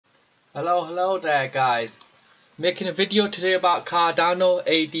Hello there guys. Making a video today about Cardano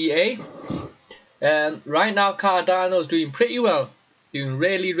ADA. Right now Cardano is doing pretty well. Doing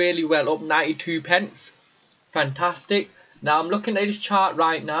really well, up 92 pence. Fantastic. Now I'm looking at this chart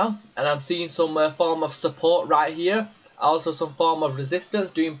right now and I'm seeing some form of support right here. Also some form of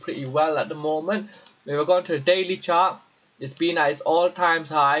resistance, doing pretty well at the moment. If we're going to the daily chart, it's been at its all-time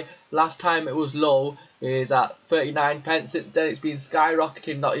high. Last time it was low is at 39 pence. Since then it's been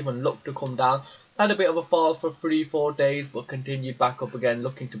skyrocketing, not even looked to come down. Had a bit of a fall for 3-4 days, but continued back up again,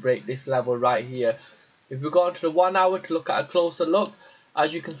 looking to break this level right here. If we go on to the 1 hour to look at a closer look,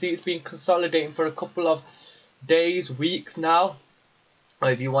 as you can see, it's been consolidating for a couple of days, weeks now. Or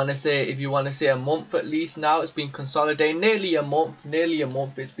if you want to say a month at least now, it's been consolidating. Nearly a month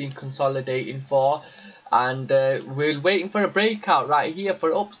it's been consolidating for. And we're waiting for a breakout right here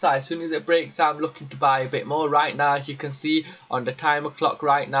for upside. As soon as it breaks out, I'm looking to buy a bit more. Right now, as you can see on the timer clock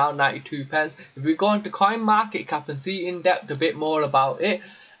right now, 92 pence. If we go into CoinMarketCap and see in depth a bit more about it,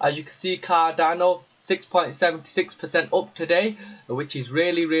 as you can see, Cardano 6.76% up today, which is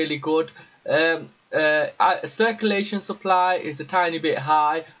really good. Circulation supply is a tiny bit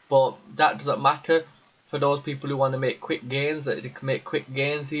high, but that doesn't matter for those people who want to make quick gains. They can make quick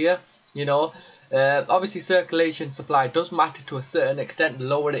gains here, you know. Obviously circulation supply does matter to a certain extent. The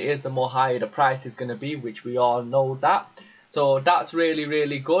lower it is, the more higher the price is going to be, which we all know that. So that's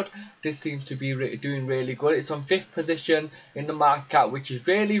really good. This seems to be doing really good. It's on 5th position in the market cap, which is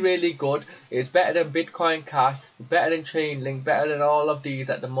really good. It's better than Bitcoin Cash, better than Chainlink, better than all of these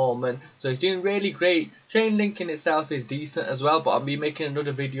at the moment. So it's doing really great. Chainlink in itself is decent as well, but I'll be making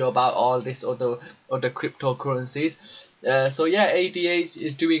another video about all this other cryptocurrencies. So yeah, ADA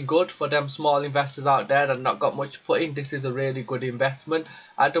is doing good for them small investors out there that not got much to put in. This is a really good investment.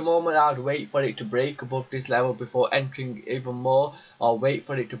 At the moment, I'd wait for it to break above this level before entering even more, or wait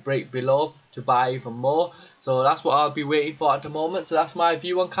for it to break below to buy even more. So that's what I'll be waiting for at the moment. So that's my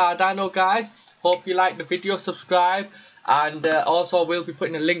view on Cardano, guys. Hope you like the video, subscribe, and also we'll be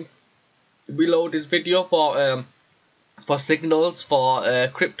putting a link below this video for signals, for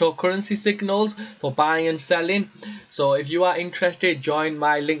cryptocurrency signals for buying and selling. So if you are interested, join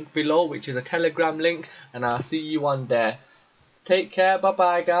my link below, which is a Telegram link, and I'll see you on there. Take care, bye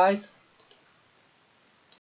bye guys.